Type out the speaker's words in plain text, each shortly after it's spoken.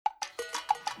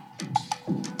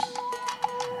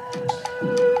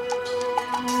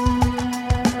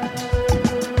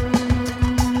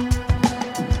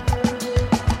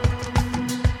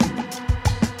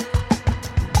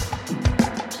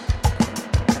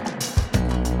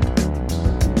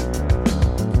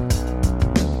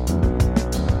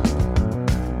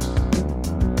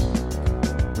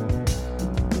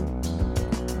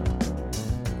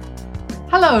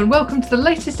Hello and welcome to the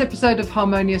latest episode of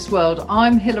Harmonious World.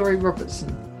 I'm Hilary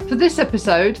Robertson. For this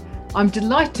episode, I'm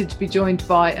delighted to be joined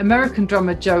by American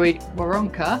drummer Joey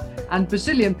Waronker and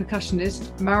Brazilian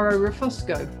percussionist Mauro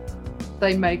Refosco.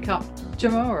 They make up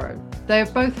Jamoro. They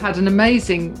have both had an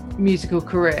amazing musical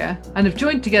career and have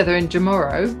joined together in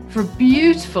Jamoro for a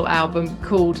beautiful album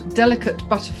called Delicate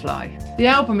Butterfly. The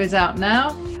album is out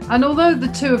now, and although the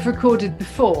two have recorded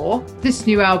before, this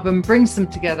new album brings them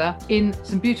together in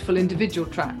some beautiful individual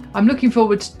tracks. I'm looking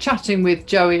forward to chatting with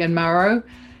Joey and Mauro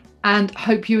and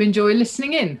hope you enjoy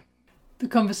listening in. The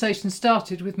conversation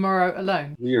started with Mauro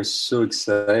alone. We are so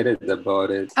excited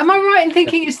about it. Am I right in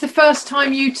thinking it's the first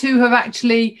time you two have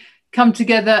actually come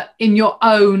together in your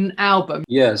own album?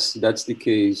 Yes, that's the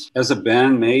case. As a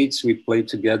bandmates, we played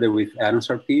together with Adam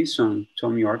Sarpees on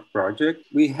Tom York project.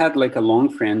 We had like a long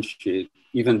friendship,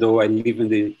 even though I live in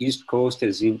the East Coast,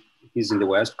 he's in the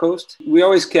West Coast. We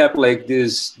always kept like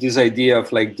this idea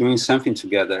of like doing something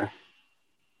together.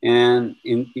 And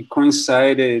it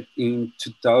coincided in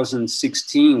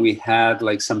 2016, we had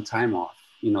like some time off,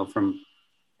 from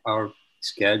our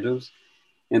schedules.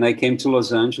 And I came to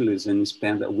Los Angeles and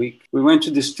spent a week. We went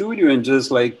to the studio and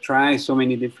just like try so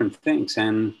many different things.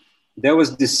 And that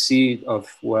was the seed of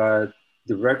what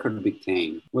the record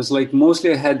became. It was like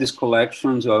mostly I had these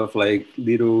collections of like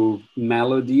little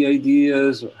melody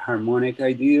ideas, harmonic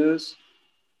ideas.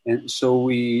 And so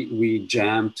we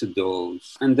jammed to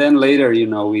those. And then later,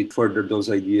 we furthered those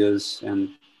ideas and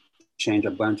changed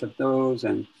a bunch of those.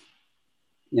 And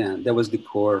yeah, that was the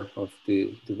core of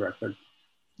the record.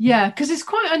 Yeah, because it's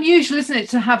quite unusual, isn't it,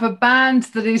 to have a band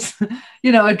that is,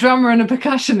 a drummer and a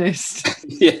percussionist.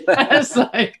 Yeah. It's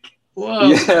like, whoa.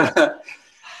 Yeah.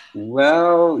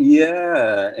 Well,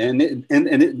 yeah.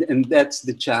 And that's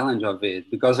the challenge of it,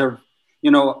 because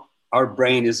our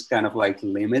brain is kind of like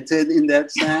limited in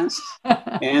that sense.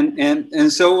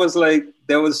 and so it was like,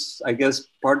 that was, I guess,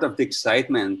 part of the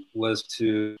excitement was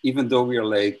to, even though we are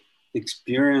like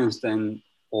experienced and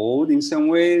old in some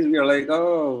ways, we are like,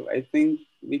 oh, I think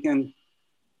we can,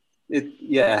 it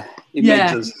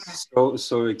makes us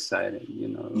so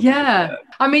exciting, Yeah.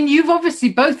 I mean, you've obviously,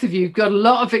 both of you, got a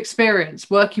lot of experience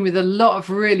working with a lot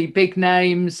of really big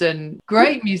names and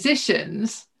great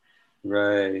musicians.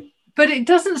 Right. But it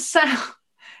doesn't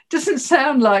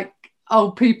sound like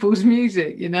old people's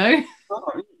music,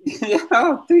 Oh,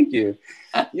 yeah, thank you.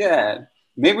 Yeah.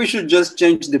 Maybe we should just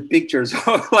change the pictures.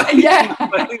 Yeah.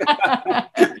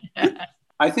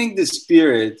 I think the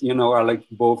spirit, are like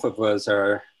both of us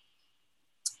are.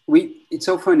 It's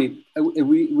so funny.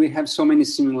 We have so many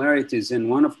similarities, and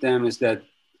one of them is that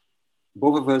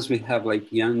both of us, we have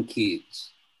like young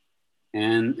kids,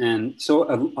 and so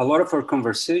a lot of our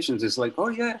conversations is like, oh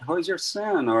yeah, how is your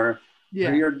son or how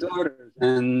are your daughter,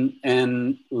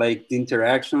 and like the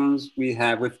interactions we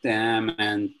have with them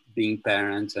and being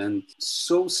parents, and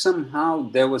so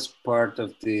somehow that was part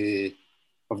of the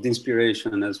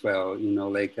inspiration as well,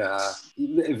 like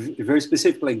very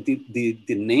specific, like the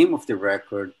name of the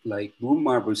record, like Blue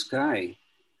Marble Sky,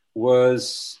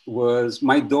 was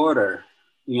my daughter.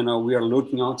 We are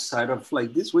looking outside of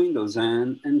like these windows,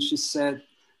 and she said,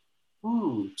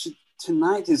 "Oh,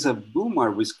 tonight is a blue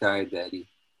marble sky, Daddy."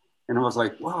 And I was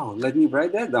like, "Wow, let me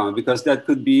write that down," because that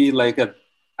could be like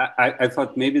I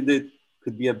thought maybe that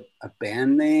could be a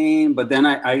band name, but then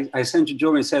I sent to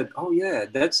Joe and said, "Oh yeah,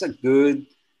 that's a good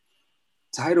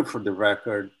title for the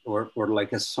record, or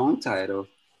like a song title,"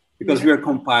 because we are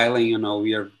compiling,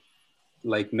 we are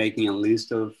like making a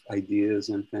list of ideas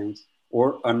and things.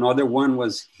 Or another one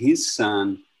was his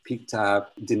son picked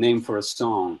up the name for a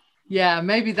song. Yeah,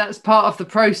 maybe that's part of the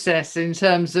process in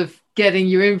terms of getting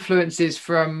your influences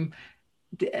from,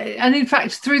 and in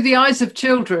fact, through the eyes of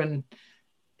children.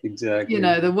 Exactly.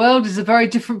 The world is a very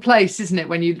different place, isn't it,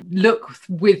 when you look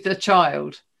with a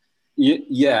child?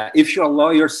 Yeah, if you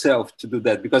allow yourself to do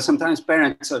that, because sometimes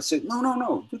parents are saying,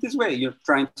 no, do this way. You're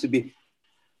trying to be,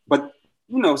 but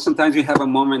sometimes you have a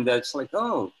moment that's like,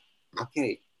 oh,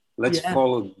 okay, let's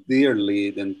follow their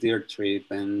lead and their trip,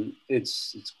 and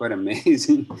it's quite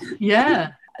amazing.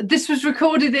 Yeah, this was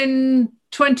recorded in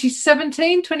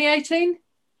 2017, 2018.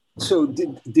 So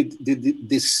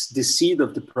the seed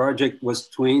of the project was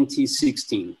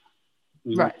 2016.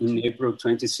 Right. In April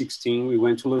 2016, we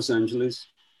went to Los Angeles.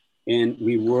 And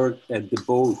we worked at the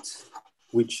Boat,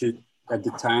 which at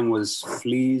the time was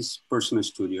Flea's personal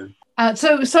studio.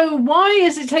 So why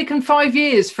has it taken 5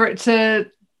 years for it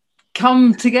to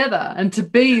come together and to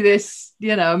be this,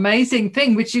 amazing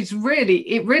thing, which it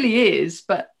really is,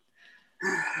 but...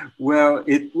 Well,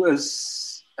 it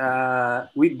was,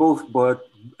 we both got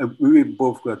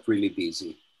really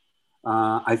busy.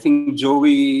 I think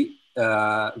Joey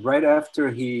right after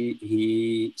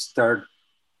he started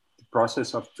the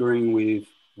process of touring with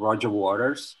Roger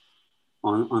Waters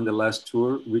on the last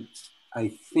tour, which I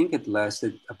think it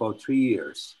lasted about 3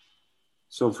 years.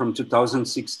 So from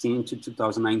 2016 to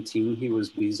 2019, he was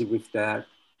busy with that.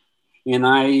 And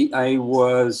I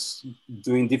was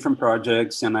doing different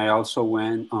projects, and I also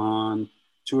went on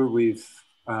tour with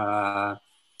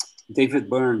David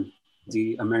Byrne,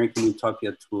 the American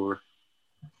Utopia tour.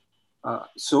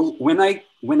 So when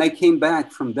I came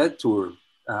back from that tour,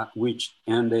 which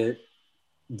ended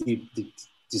the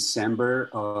December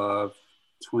of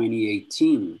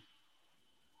 2018,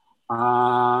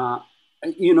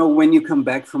 when you come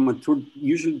back from a tour,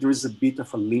 usually there is a bit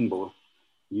of a limbo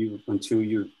until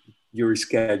your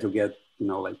schedule get,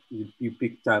 like you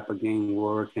picked up again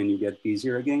work and you get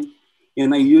busier again.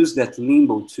 And I used that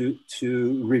limbo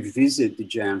to revisit the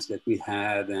jams that we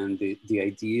had and the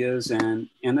ideas. And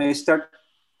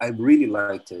I really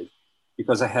liked it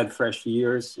because I had fresh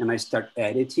ears, and I started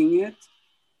editing it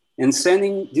and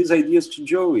sending these ideas to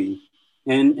Joey.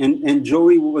 And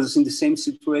Joey was in the same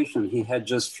situation. He had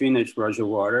just finished Roger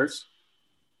Waters,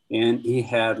 and he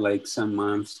had like some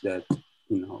months that,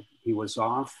 he was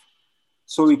off.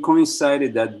 So it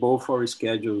coincided that both our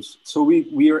schedules. So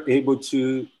we were able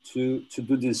to do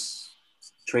this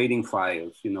trading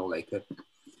files,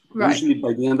 Right. Usually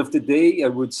by the end of the day, I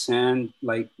would send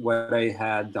like what I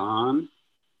had done.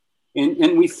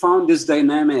 And we found this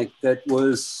dynamic that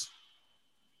was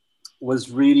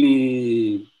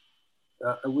really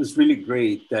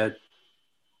great, that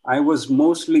I was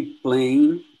mostly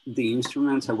playing the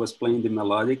instruments. I was playing the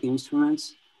melodic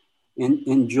instruments,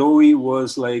 and Joey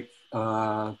was like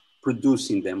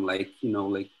producing them, like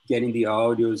getting the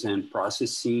audios and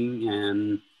processing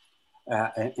and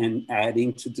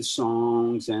adding to the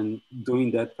songs and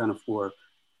doing that kind of work.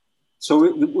 So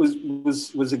it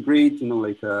was a great,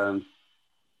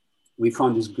 we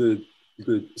found this good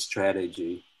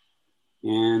strategy,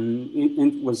 and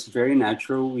it was very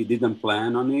natural. We didn't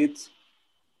plan on it,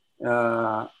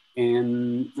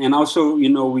 and also,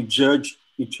 we judged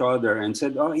each other and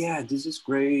said, oh yeah, this is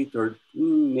great, or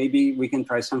maybe we can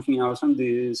try something else on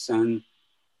this. And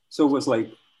so it was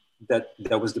like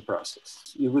that was the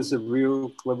process. It was a real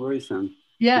collaboration.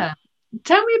 Yeah.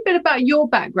 Tell me a bit about your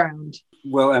background.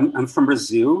 Well, I'm from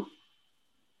Brazil,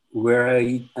 where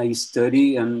I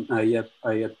study, and I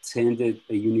attended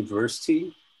a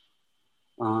university,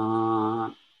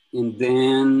 and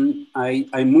then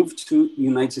I moved to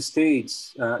United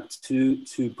States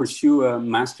to pursue a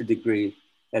master's degree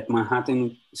at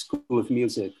Manhattan School of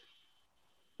Music,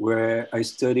 where I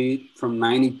studied from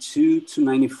 92 to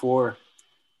 94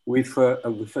 with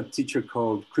a teacher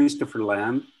called Christopher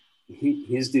Lamb.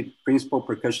 He's the principal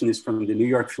percussionist from the New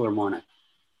York Philharmonic.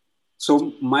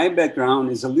 So my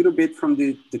background is a little bit from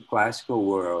the classical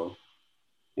world.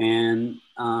 And,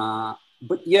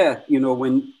 but yeah,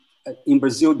 when in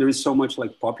Brazil, there is so much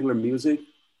like popular music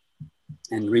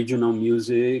and regional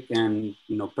music, and,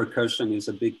 percussion is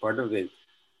a big part of it.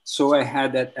 So I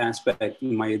had that aspect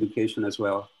in my education as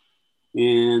well.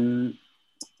 And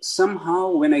somehow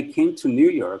when I came to New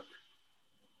York,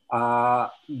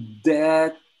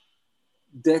 that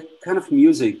kind of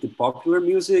music, the popular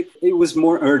music, it was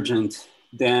more urgent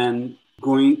than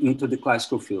going into the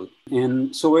classical field.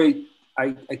 And so I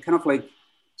kind of like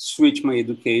switched my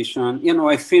education.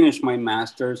 I finished my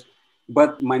master's,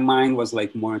 but my mind was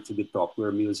like more into the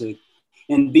popular music.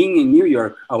 And being in New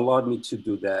York allowed me to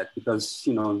do that because,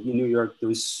 in New York, there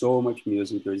is so much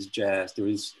music. There is jazz, there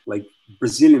is like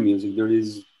Brazilian music, there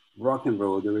is rock and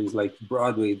roll, there is like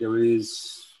Broadway, there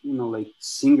is, like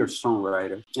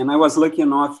singer-songwriter. And I was lucky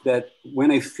enough that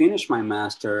when I finished my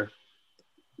master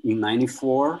in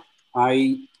 94,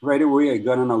 right away I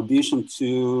got an audition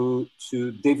to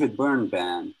David Byrne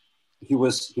band. He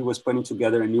was putting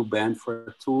together a new band for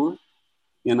a tour.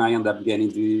 And I ended up getting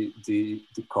the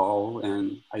call,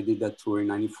 and I did that tour in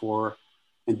 94.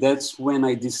 And that's when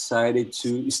I decided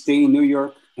to stay in New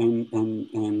York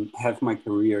and have my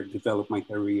career, develop my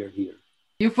career here.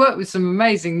 You've worked with some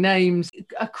amazing names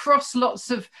across lots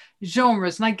of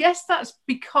genres. And I guess that's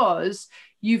because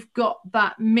you've got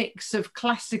that mix of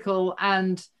classical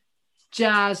and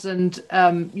jazz and,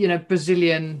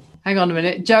 Brazilian. Hang on a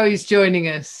minute. Joey's joining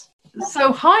us.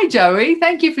 So hi, Joey.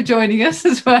 Thank you for joining us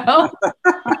as well.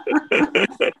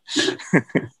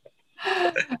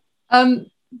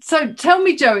 So tell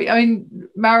me, Joey,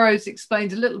 Mauro's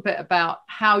explained a little bit about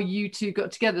how you two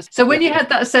got together. So when you had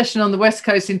that session on the West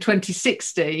Coast in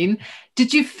 2016,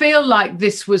 did you feel like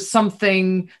this was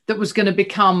something that was going to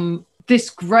become this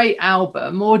great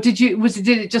album, or did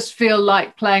it just feel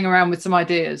like playing around with some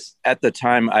ideas? At the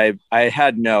time, I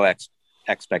had no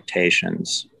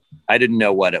expectations. I didn't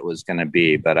know what it was going to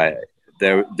be, but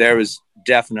there was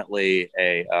definitely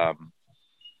a.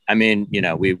 I mean, you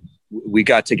know, we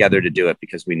got together to do it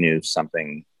because we knew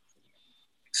something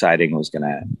exciting was going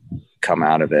to come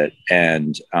out of it,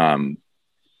 and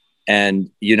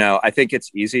you know, I think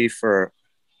it's easy for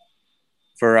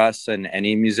us and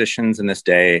any musicians in this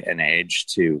day and age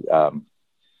to,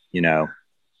 you know,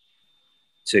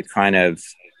 to kind of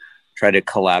try to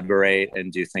collaborate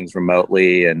and do things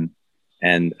remotely. And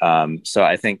so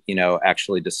I think, you know,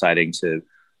 actually deciding to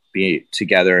be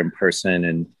together in person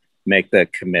and make the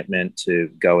commitment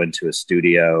to go into a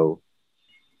studio,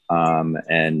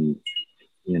 and,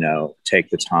 you know, take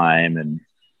the time and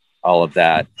all of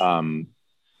that,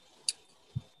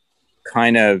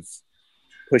 kind of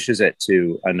pushes it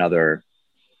to another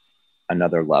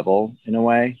level in a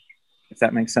way, if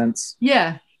that makes sense.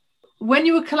 Yeah. When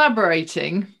you were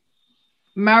collaborating,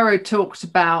 Mauro talked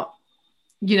about,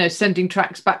 you know, sending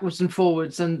tracks backwards and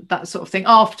forwards and that sort of thing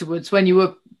afterwards when you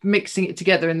were mixing it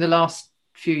together in the last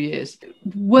few years.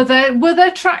 Were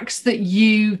there tracks that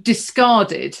you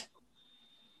discarded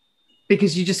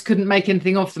because you just couldn't make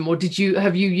anything of them, or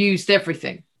have you used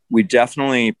everything? We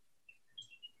definitely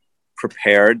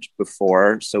prepared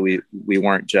before, so we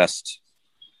weren't just,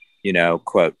 you know,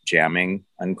 quote, jamming,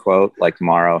 unquote. Like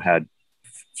Mauro had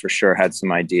for sure had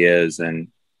some ideas, and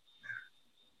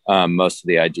most of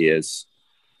the ideas,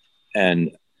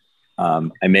 and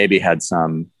I maybe had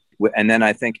some, and then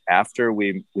I think after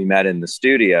we met in the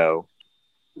studio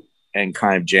and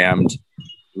kind of jammed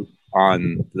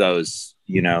on those,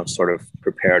 you know, sort of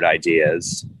prepared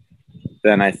ideas,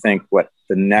 then I think what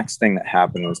the next thing that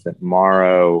happened was that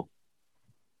Mauro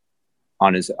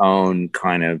on his own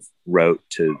kind of wrote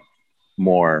to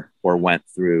more, or went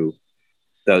through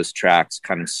those tracks,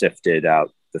 kind of sifted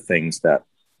out the things that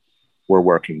were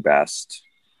working best.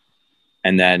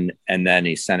 And then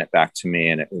he sent it back to me,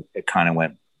 and it kind of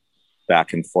went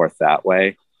back and forth that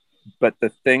way. But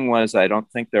the thing was, I don't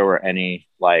think there were any,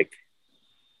 like,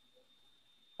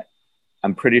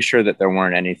 I'm pretty sure that there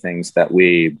weren't any things that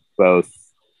we both,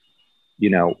 you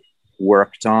know,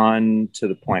 worked on to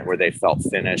the point where they felt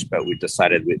finished, but we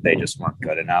decided they just weren't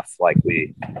good enough. Like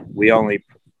we only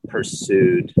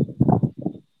pursued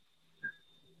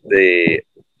the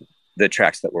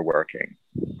tracks that were working.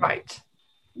 Right.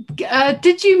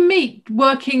 Did you meet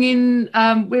working in,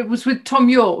 it was with Thom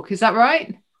Yorke, is that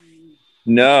right?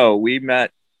 No, we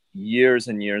met years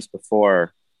and years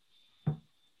before.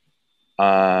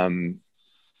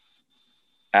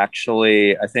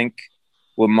 Actually, I think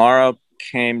when Mauro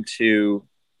came to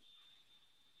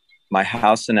my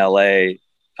house in LA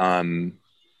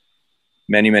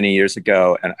many years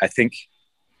ago, and I think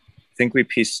we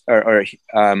pieced, or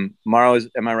Mauro,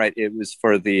 am I right? It was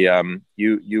for the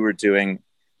you were doing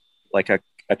like a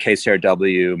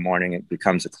KCRW Morning It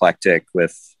Becomes Eclectic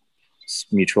with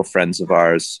mutual friends of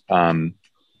ours, Miho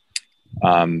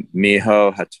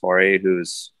Hattori,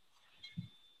 who's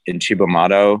in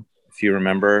Chibamato, if you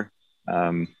remember,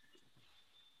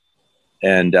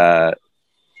 and our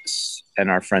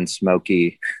friend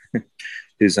Smokey,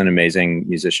 who's an amazing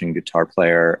musician, guitar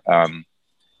player.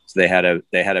 So they had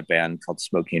a band called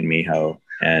Smokey and Miho,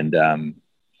 and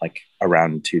like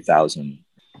around 2000.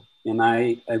 And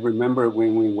I remember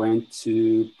when we went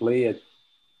to play at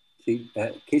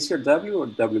KCRW or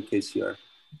WKCR?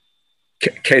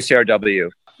 KCRW.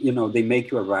 You know, they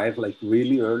make you arrive like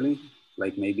really early,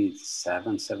 like maybe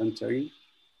 7:30,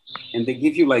 and they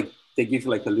give you like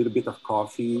a little bit of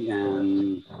coffee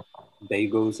and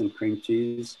bagels and cream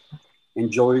cheese. And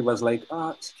Joey was like,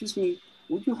 excuse me,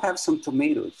 would you have some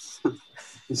tomatoes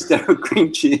instead of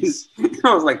cream cheese?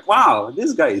 I was like, wow,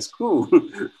 this guy is cool.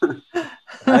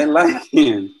 I like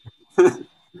him.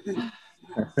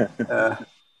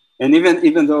 And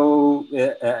even though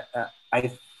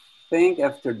I think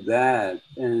after that,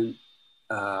 and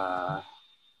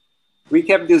we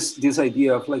kept this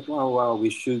idea of like, wow, we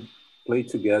should play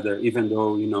together, even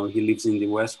though, you know, he lives in the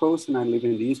West Coast and I live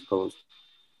in the East Coast.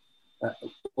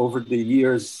 Over the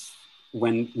years,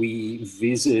 when we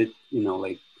visit, you know,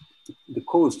 like the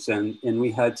coasts and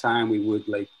we had time, we would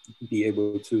like be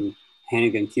able to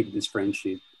hang and keep this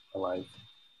friendship alive.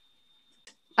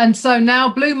 And so now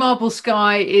Blue Marble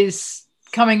Sky is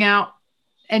coming out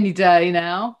any day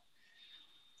now.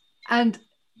 And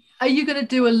are you going to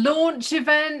do a launch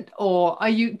event, or are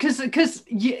you, because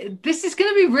this is going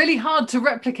to be really hard to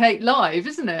replicate live,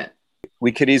 isn't it?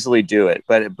 We could easily do it,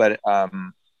 but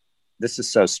this is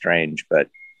so strange, but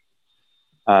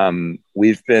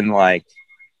we've been like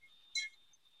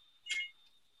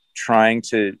trying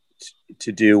to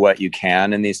do what you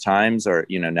can in these times, or,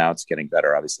 you know, now it's getting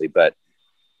better, obviously, but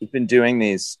we've been doing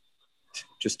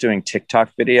just doing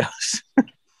TikTok videos.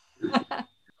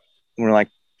 We're like,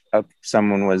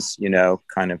 someone was, you know,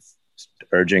 kind of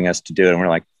urging us to do it. And we're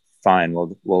like, fine,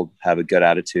 we'll have a good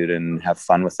attitude and have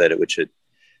fun with it, which it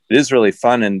is really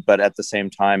fun. But at the same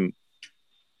time,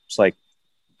 it's like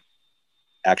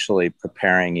actually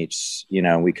preparing each, you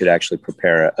know, we could actually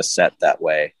prepare a set that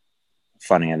way.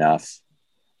 Funny enough.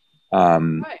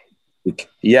 Right.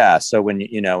 Yeah. So when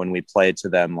we played to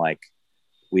them, like,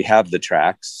 we have the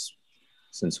tracks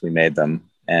since we made them.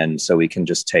 And so we can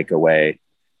just take away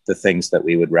the things that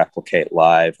we would replicate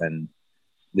live and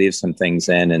leave some things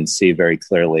in and see very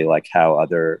clearly like how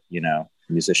other, you know,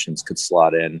 musicians could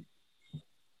slot in.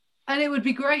 And it would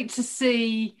be great to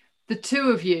see the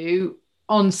two of you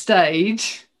on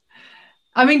stage.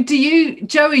 I mean,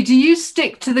 Joey, do you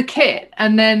stick to the kit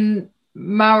and then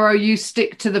Mauro, you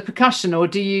stick to the percussion, or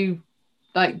do you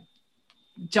like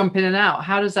jump in and out?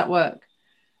 How does that work?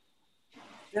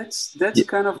 That's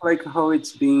kind of like how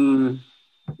it's been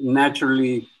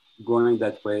naturally going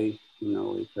that way, you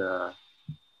know,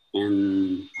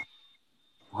 and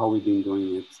how we've been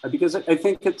doing it. Because I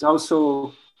think it's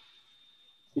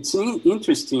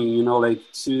interesting, you know, like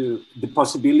to the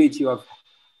possibility of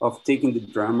taking the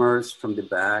drummers from the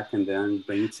back and then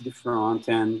bring it to the front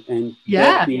and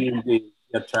that being the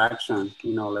attraction,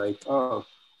 you know, like, oh,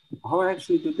 how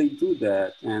actually do they do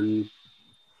that?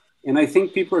 And I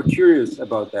think people are curious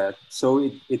about that.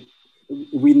 So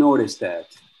we noticed that.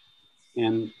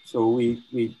 And so we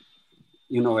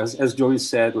you know, as Joey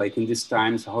said, like in these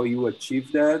times, how you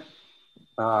achieve that,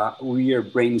 we are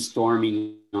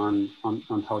brainstorming on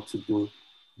how to do.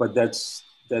 But that's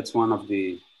one of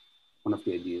the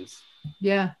ideas.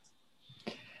 Yeah.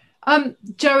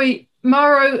 Joey,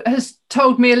 Mauro has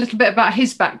told me a little bit about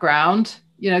his background,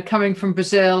 you know, coming from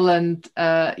Brazil and,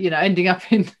 you know, ending up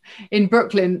in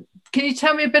Brooklyn. Can you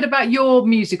tell me a bit about your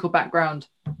musical background?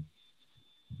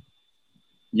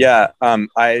 Yeah,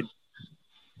 I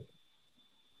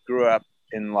grew up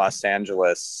in Los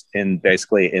Angeles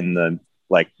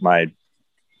my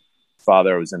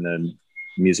father was in the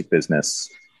music business.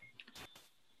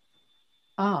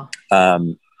 Oh.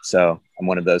 So I'm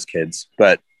one of those kids,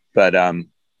 but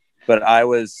I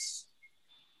was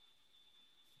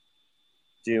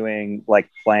doing like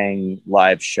playing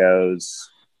live shows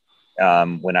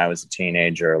when I was a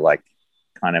teenager, like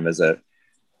kind of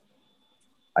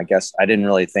I guess I didn't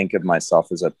really think of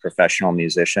myself as a professional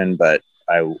musician, but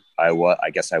I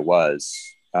guess I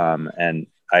was. And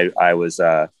I was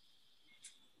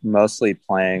mostly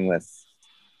playing with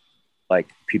like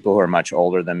people who are much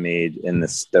older than me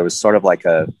there was sort of like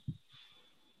a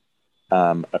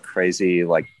crazy,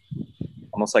 like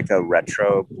almost like a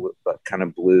retro but kind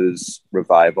of blues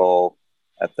revival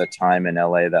at the time in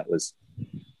LA that was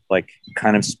like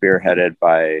kind of spearheaded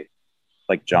by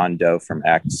like John Doe from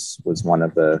X was one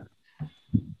of the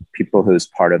people who's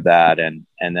part of that, and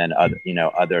then other, you know,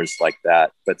 others like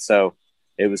that. But so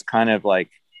it was kind of like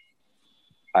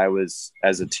I was,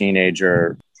 as a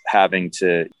teenager, having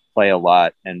to play a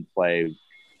lot and play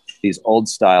these old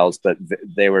styles, but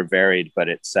they were varied, but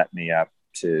it set me up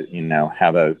to, you know,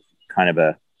 have a kind of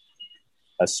a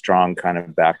strong kind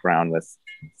of background with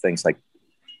things like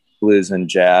blues and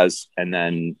jazz. And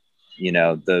then, you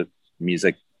know, the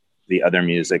other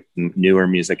music, newer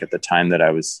music at the time that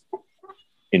I was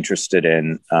interested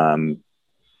in,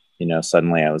 you know,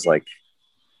 suddenly I was like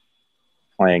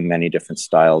playing many different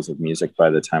styles of music by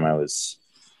the time I was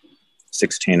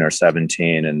 16 or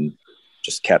 17, and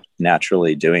just kept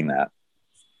naturally doing that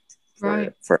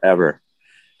forever.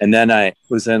 And then I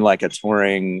was in like a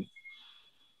touring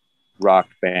rock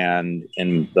band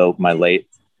in my late,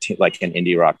 like an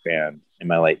indie rock band in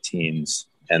my late teens.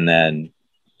 And then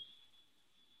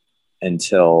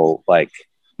until like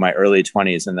my early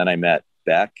 20s. And then I met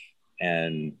Beck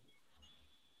and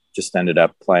just ended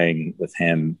up playing with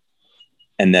him,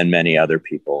 and then many other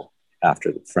people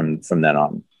from then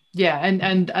on. Yeah,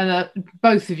 and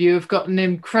both of you have got an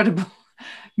incredible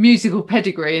musical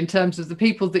pedigree in terms of the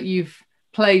people that you've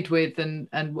played with and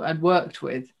worked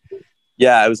with.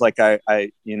 Yeah, it was like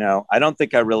I you know, I don't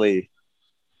think I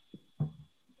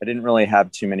didn't really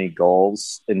have too many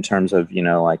goals in terms of, you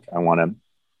know, like I want to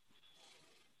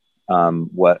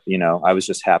what, you know, I was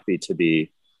just happy to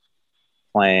be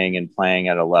playing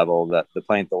at a level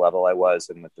playing at the level I was,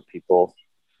 and with the people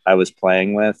I was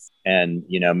playing with. And,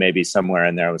 you know, maybe somewhere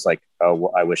in there I was like, oh,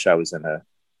 well, I wish I was in a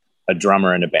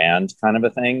drummer in a band kind of a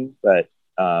thing. But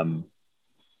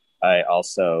I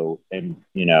also am,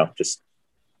 you know, just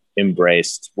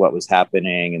embraced what was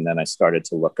happening. And then I started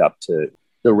to look up to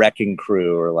the Wrecking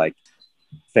Crew, or like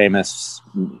famous,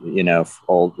 you know,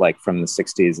 old, like from the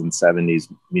 60s and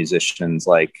 70s musicians,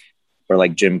 like, or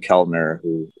like Jim Keltner,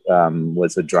 who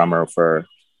was a drummer for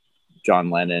John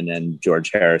Lennon and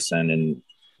George Harrison and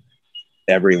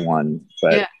everyone.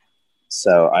 But yeah.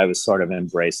 So I was sort of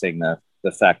embracing the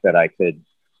fact that I could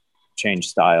change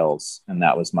styles, and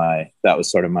that was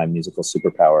sort of my musical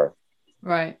superpower.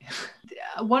 Right.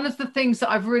 One of the things that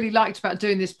I've really liked about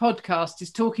doing this podcast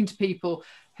is talking to people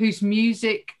whose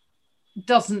music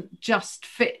doesn't just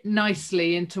fit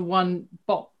nicely into one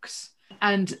box.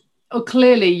 And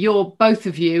clearly both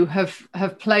of you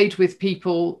have played with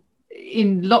people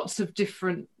in lots of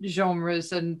different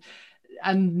genres and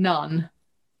none.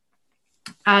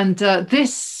 And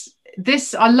this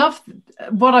I love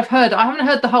what I've heard. I haven't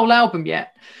heard the whole album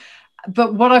yet,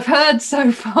 but what I've heard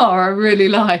so far I really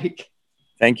like.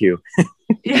 Thank you.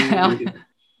 Yeah.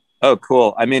 Oh,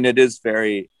 cool. I mean,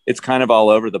 it's kind of all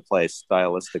over the place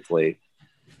stylistically.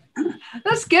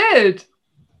 That's good.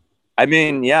 I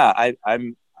mean, yeah,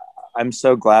 I'm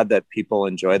so glad that people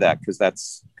enjoy that, because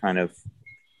that's kind of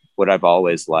what I've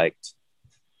always liked.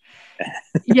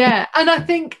 Yeah. And I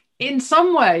think in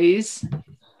some ways,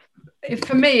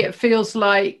 for me, it feels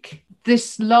like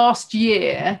this last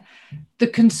year, the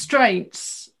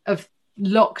constraints of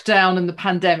lockdown and the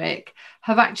pandemic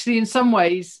have actually in some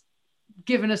ways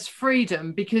given us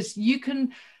freedom, because you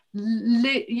can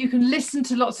listen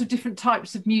to lots of different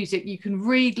types of music, you can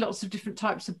read lots of different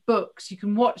types of books, you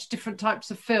can watch different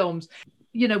types of films.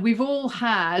 You know, we've all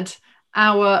had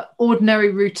our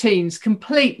ordinary routines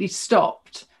completely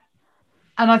stopped,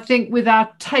 and I think with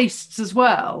our tastes as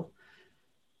well.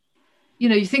 You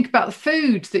know, you think about the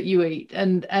food that you eat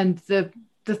and the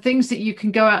things that you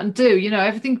can go out and do, you know,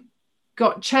 everything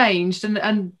got changed,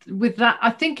 and with that I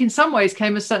think in some ways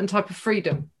came a certain type of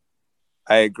freedom.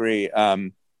 I agree,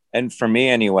 and for me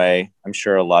anyway, I'm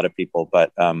sure a lot of people,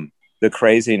 but the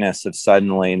craziness of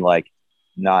suddenly like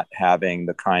not having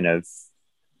the kind of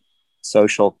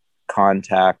social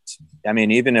contact. I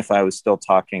mean, even if I was still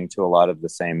talking to a lot of the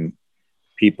same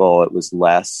people, it was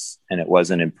less, and it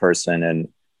wasn't in person, and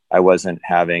I wasn't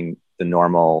having the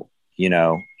normal, you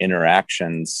know,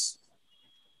 interactions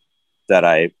that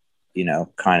I, you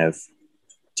know, kind of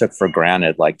took for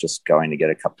granted, like just going to get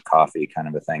a cup of coffee kind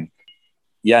of a thing.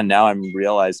 Yeah, now I'm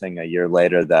realizing a year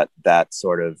later that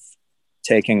sort of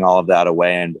taking all of that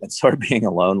away and sort of being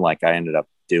alone, like I ended up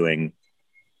doing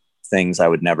things I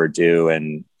would never do,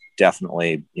 and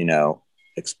definitely, you know,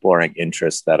 exploring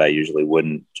interests that I usually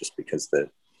wouldn't, just because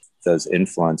those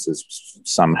influences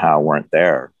somehow weren't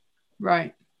there.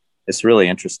 Right. It's really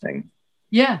interesting.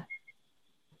 Yeah,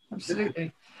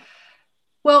 absolutely.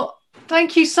 Well,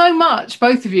 thank you so much,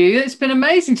 both of you. It's been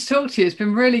amazing to talk to you. It's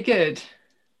been really good.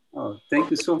 Oh, thank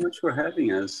you so much for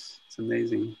having us. It's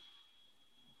amazing.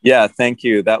 Yeah, thank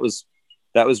you. That was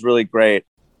really great.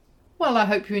 Well, I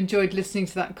hope you enjoyed listening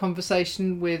to that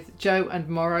conversation with Joe and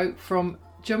Morrow from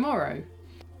Jomorrow.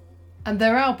 And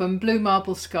their album, Blue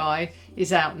Marble Sky,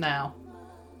 is out now.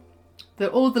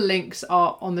 All the links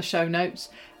are on the show notes.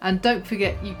 And don't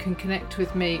forget, you can connect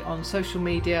with me on social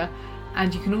media,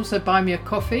 and you can also buy me a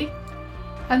coffee.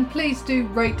 And please do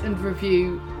rate and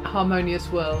review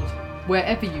Harmonious World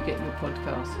wherever you get your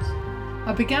podcasts.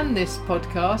 I began this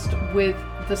podcast with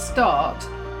the start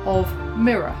of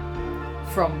Mirror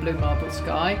from Blue Marble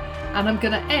Sky, and I'm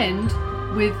going to end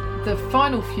with the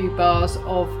final few bars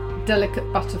of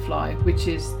Delicate Butterfly, which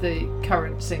is the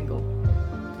current single.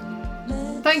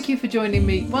 Thank you for joining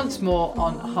me once more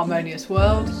on Harmonious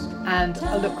World, and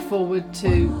I look forward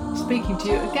to speaking to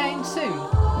you again soon.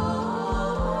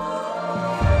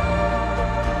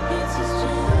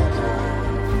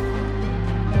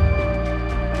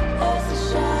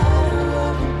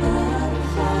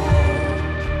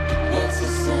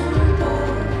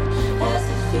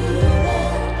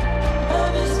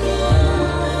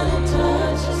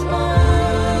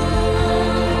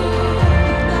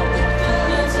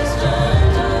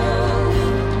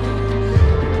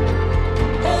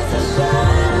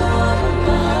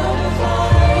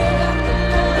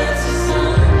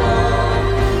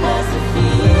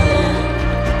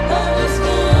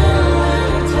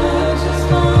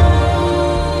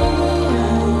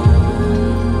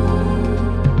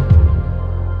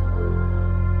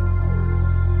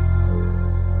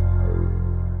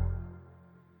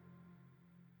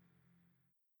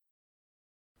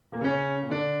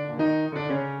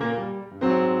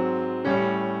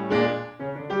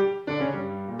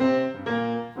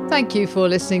 Thank you for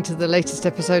listening to the latest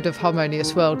episode of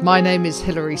Harmonious World. My name is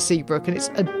Hilary Seabrook, and it's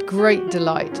a great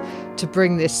delight to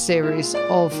bring this series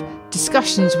of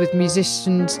discussions with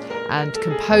musicians and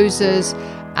composers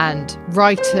and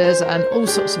writers and all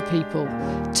sorts of people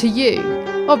to you.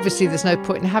 Obviously, there's no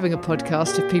point in having a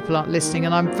podcast if people aren't listening,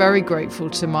 and I'm very grateful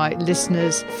to my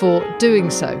listeners for doing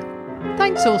so.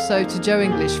 Thanks also to Joe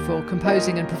English for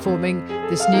composing and performing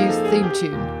this new theme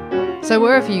tune. So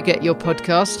wherever you get your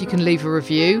podcast, you can leave a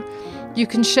review. You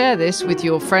can share this with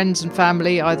your friends and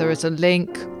family, either as a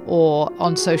link or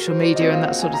on social media and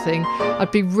that sort of thing.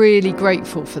 I'd be really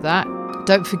grateful for that.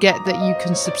 Don't forget that you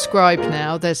can subscribe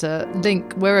now. There's a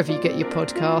link wherever you get your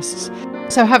podcasts.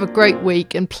 So have a great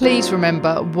week, and please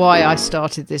remember why I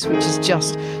started this, which is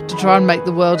just to try and make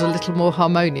the world a little more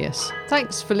harmonious.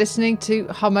 Thanks for listening to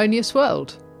Harmonious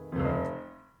World.